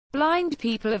Blind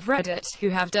people of Reddit who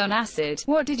have done acid.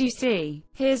 What did you see?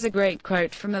 Here's a great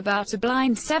quote from about a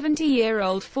blind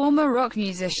 70-year-old former rock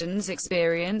musician's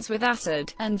experience with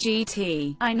acid and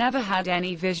GT. I never had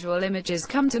any visual images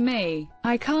come to me.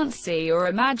 I can't see or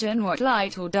imagine what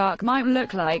light or dark might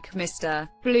look like, Mr.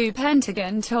 Blue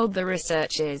Pentagon told the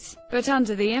researchers. But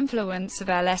under the influence of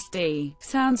LSD,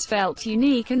 sounds felt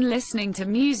unique and listening to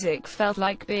music felt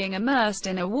like being immersed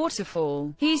in a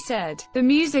waterfall. He said, the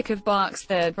music of Bach's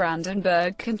Third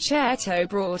Brandenburg Concerto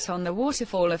brought on the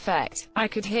waterfall effect. I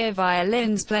could hear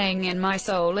violins playing in my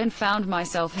soul and found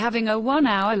myself having a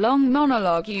 1-hour-long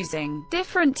monologue using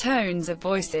different tones of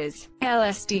voices.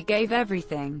 LSD gave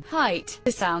everything height.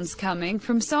 The sounds coming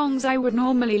from songs I would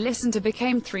normally listen to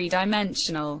became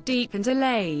three-dimensional, deep and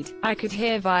delayed. I could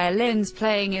hear violins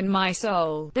playing in my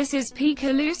soul. This is peak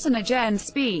hallucinogen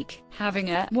speak. Having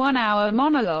a 1-hour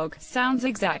monologue sounds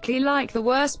exactly like the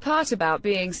worst part about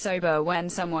being sober when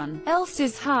someone else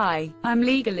is high. I'm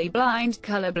legally blind,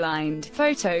 colorblind,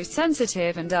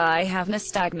 photosensitive, and I have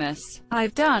nystagmus.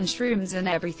 I've done shrooms and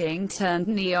everything turned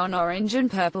neon orange and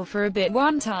purple for a bit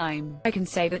one time. I can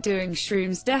say that doing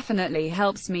shrooms definitely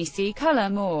helps me see color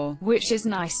more, which is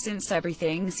nice since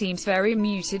everything seems very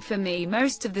muted for me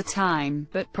most of the time,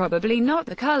 but probably not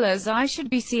the colors I should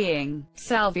be seeing.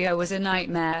 Salvia was a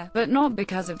nightmare, but not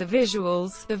because of the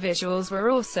visuals. The visuals were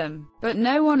awesome, but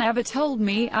no one ever told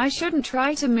me I shouldn't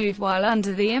try to move while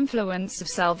under the influence of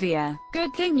salvia.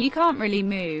 Good thing you can't really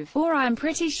move, or I'm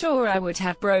pretty sure I would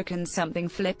have broken something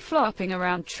flip-flopping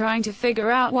around trying to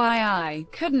figure out why I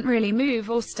couldn't really move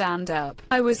or stand up.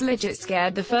 I was legit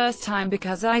scared the first time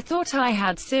because I thought I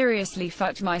had seriously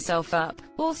fucked myself up.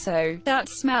 Also, that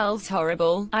smells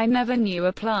horrible. I never knew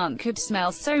a plant could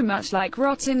smell so much like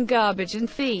rotten garbage and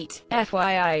feet.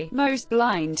 FYI, most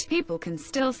blind people can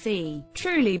still see.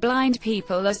 Truly blind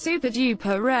people are super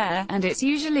duper rare, and it's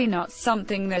usually not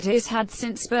something that is had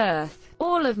since birth.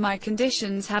 All of my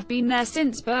conditions have been there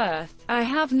since birth. I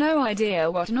have no idea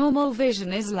what normal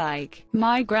vision is like.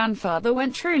 My grandfather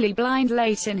went truly blind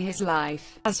late in his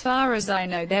life. As far as I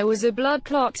know, there was a blood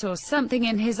clot or something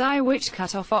in his eye which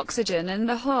cut off oxygen in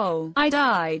the whole eye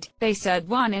died. They said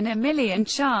 1 in a million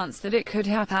chance that it could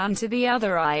happen to the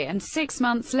other eye, and 6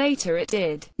 months later it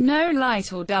did. No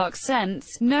light or dark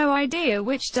sense, no idea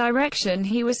which direction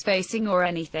he was facing or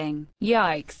anything.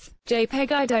 Yikes.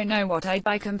 JPEG. I don't know what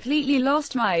I completely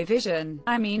lost my vision.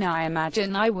 I mean, I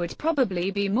imagine I would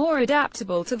probably be more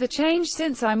adaptable to the change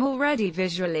since I'm already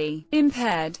visually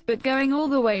impaired, but going all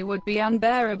the way would be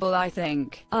unbearable, I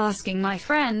think. Asking my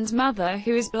friend's mother,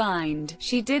 who is blind,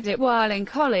 she did it while in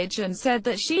college and said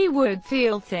that she would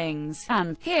feel things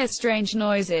and hear strange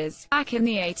noises back in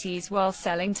the 80s while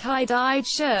selling tie-dyed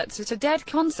shirts at a Dead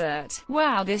concert.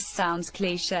 Wow, this sounds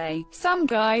cliche. Some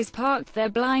guys parked their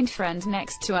blind friend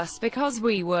next to us because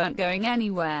we weren't going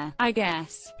anywhere, I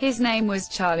guess. His name was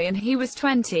Charlie and he was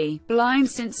 20, blind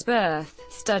since birth,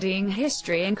 studying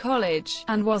history in college,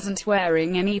 and wasn't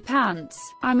wearing any pants.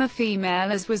 I'm a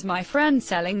female, as was my friend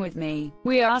selling with me.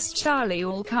 We asked Charlie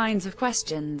all kinds of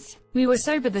questions. We were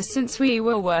sober since we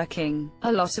were working.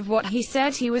 A lot of what he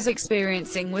said he was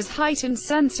experiencing was heightened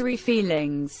sensory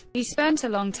feelings. He spent a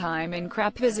long time in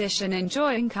crab position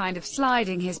enjoying kind of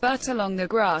sliding his butt along the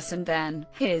grass, and then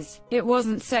it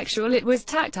wasn't sexual, it was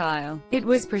tactile. It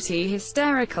was pretty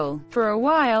hysterical. For a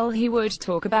while he would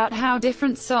talk about how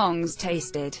different songs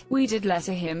tasted. We did let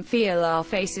him feel our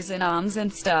faces and arms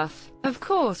and stuff. Of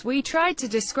course we tried to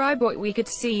describe what we could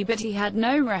see, but he had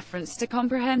no reference to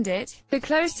comprehend it. The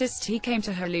closest he came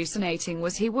to hallucinating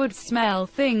was he would smell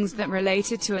things that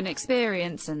related to an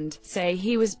experience and say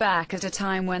he was back at a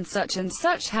time when such and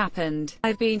such happened.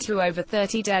 I've been to over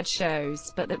 30 Dead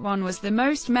shows, but that one was the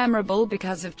most memorable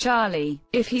because of Charlie.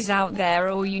 If he's out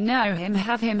there or you know him,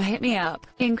 have him hit me up.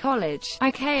 In college,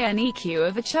 I KNEQ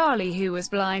of a Charlie who was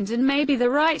blind and maybe the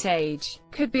right age.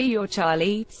 Could be your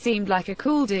Charlie. Seemed like a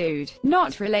cool dude.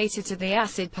 Not related to the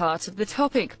acid part of the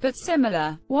topic, but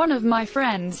similar. One of my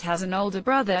friends has an older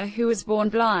brother who was born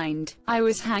blind. I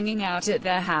was hanging out at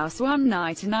their house one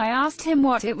night and I asked him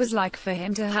what it was like for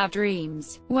him to have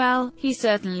dreams. Well, he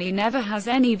certainly never has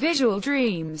any visual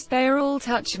dreams. They are all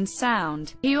touch and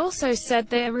sound. He also said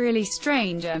they're really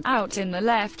strange and out in the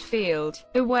left field.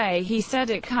 The way he said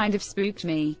it kind of spooked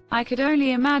me. I could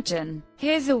only imagine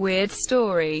Here's a weird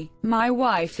story. My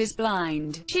wife is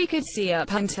blind. She could see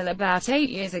up until about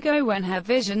 8 years ago when her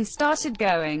vision started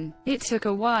going. It took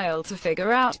a while to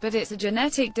figure out, but it's a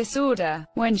genetic disorder.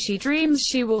 When she dreams,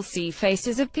 she will see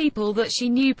faces of people that she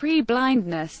knew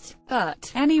pre-blindness,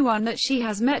 but anyone that she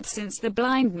has met since the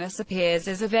blindness appears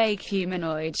as a vague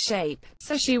humanoid shape.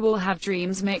 So she will have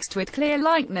dreams mixed with clear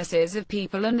likenesses of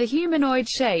people and the humanoid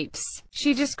shapes.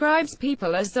 She describes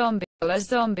people as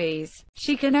zombies.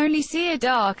 She can only see a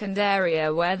darkened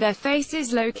area where their face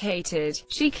is located.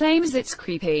 She claims it's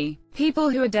creepy. People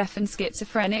who are deaf and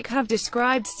schizophrenic have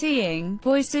described seeing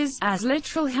voices as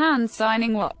literal hands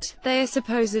signing what they are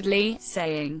supposedly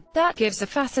saying. That gives a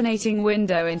fascinating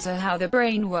window into how the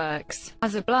brain works.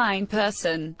 As a blind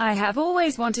person, I have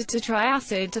always wanted to try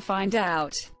acid to find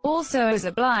out. Also, as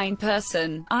a blind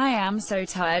person, I am so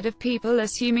tired of people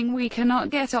assuming we cannot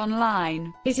get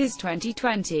online. It is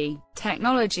 2020.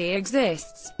 Technology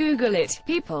exists. Google it,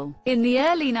 people. In the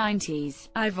early 90s,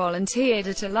 I volunteered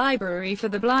at a library for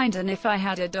the blind, and if I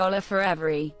had $1 for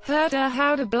every heard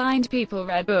how do blind people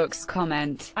read books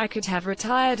comment, I could have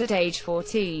retired at age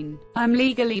 14. I'm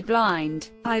legally blind.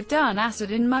 I've done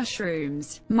acid and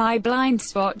mushrooms. My blind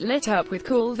spot lit up with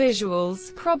cool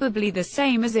visuals, probably the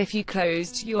same as if you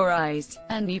closed your eyes.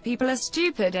 And you people are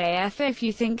stupid AF if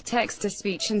you think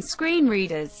text-to-speech and screen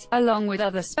readers, along with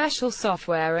other special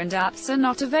software and apps, are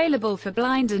not available for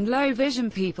blind and low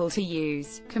vision people to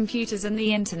use. Computers and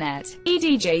the internet.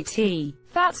 EDJT.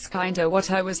 That's kinda what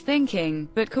I was thinking,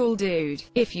 but cool dude.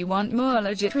 If you want more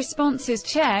legit responses,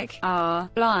 check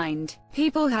blind.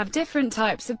 People have different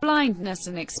types of blindness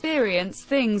and experience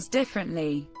things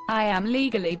differently. I am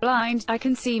legally blind. I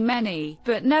can see many,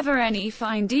 but never any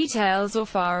fine details or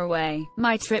far away.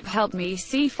 My trip helped me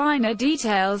see finer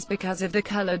details because of the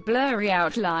colored blurry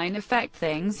outline effect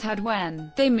things had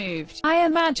when they moved. I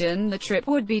imagine the trip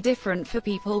would be different for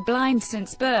people blind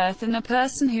since birth and a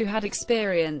person who had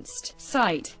experienced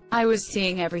sight. I was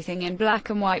seeing everything in black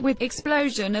and white with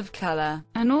explosion of color,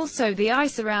 and also the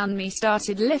ice around me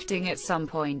started lifting at some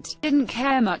point. Didn't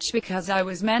care much because I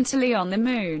was mentally on the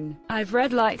moon. I've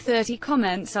read like 30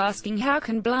 comments asking how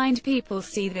can blind people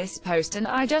see this post, and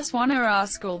I just wanna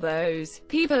ask all those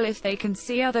people if they can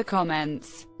see other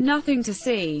comments. Nothing to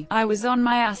see. I was on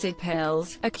my acid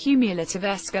pills, a cumulative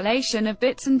escalation of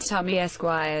bits and tummy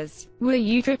esquires. Were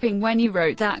you tripping when you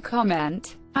wrote that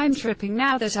comment? I'm tripping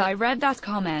now that I read that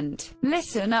comment.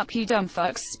 Listen up, you dumb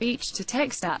fucks.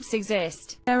 Speech-to-text apps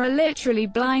exist. There are literally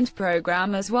blind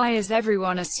programmers. Why is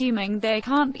everyone assuming they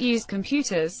can't use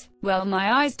computers? Well,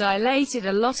 my eyes dilated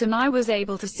a lot and I was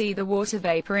able to see the water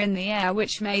vapor in the air,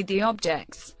 which made the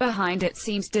objects behind it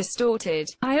seem distorted.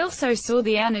 I also saw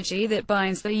the energy that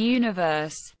binds the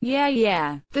universe.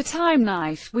 Yeah, the time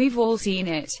knife. We've all seen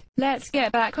it. Let's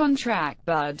get back on track,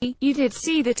 bud. You did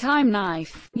see the time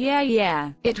knife.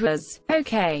 Yeah. It was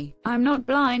okay. I'm not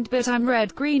blind, but I'm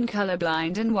red-green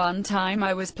colorblind, and one time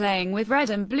I was playing with red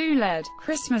and blue LED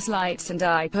Christmas lights and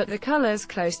I put the colors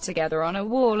close together on a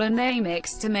wall and they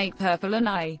mixed to make purple, and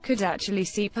I could actually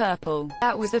see purple.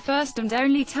 That was the first and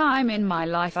only time in my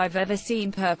life I've ever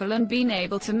seen purple and been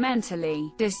able to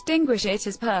mentally distinguish it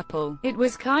as purple. It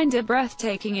was kinda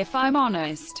breathtaking if I'm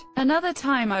honest. Another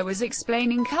time I was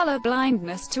explaining color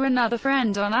blindness to another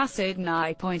friend on acid and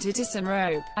I pointed to some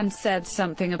rope and said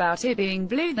something about it being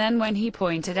blue. Then when he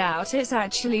pointed out it's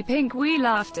actually pink, we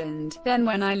laughed, and then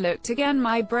when I looked again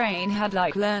my brain had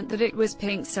like learnt that it was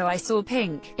pink, so I saw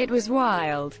pink. It was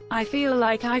wild. I feel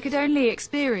like I could only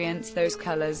experience those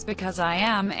colors because I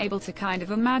am able to kind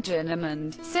of imagine them,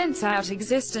 and since out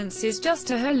existence is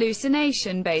just a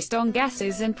hallucination based on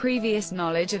guesses and previous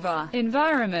knowledge of our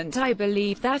environment, I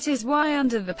believe that is why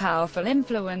under the powerful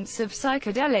influence of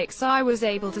psychedelics I was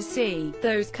able to see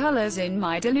those colors in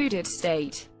my deluded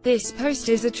state. This post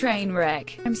is a train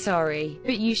wreck. I'm sorry,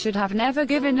 but you should have never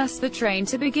given us the train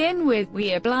to begin with.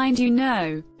 We are blind, you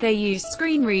know. They use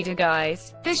screen reader,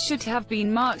 guys. This should have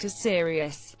been marked as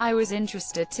serious. I was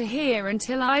interested to hear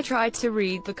until I tried to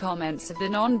read the comments of the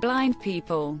non-blind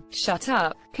people. Shut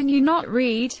up. Can you not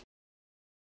read?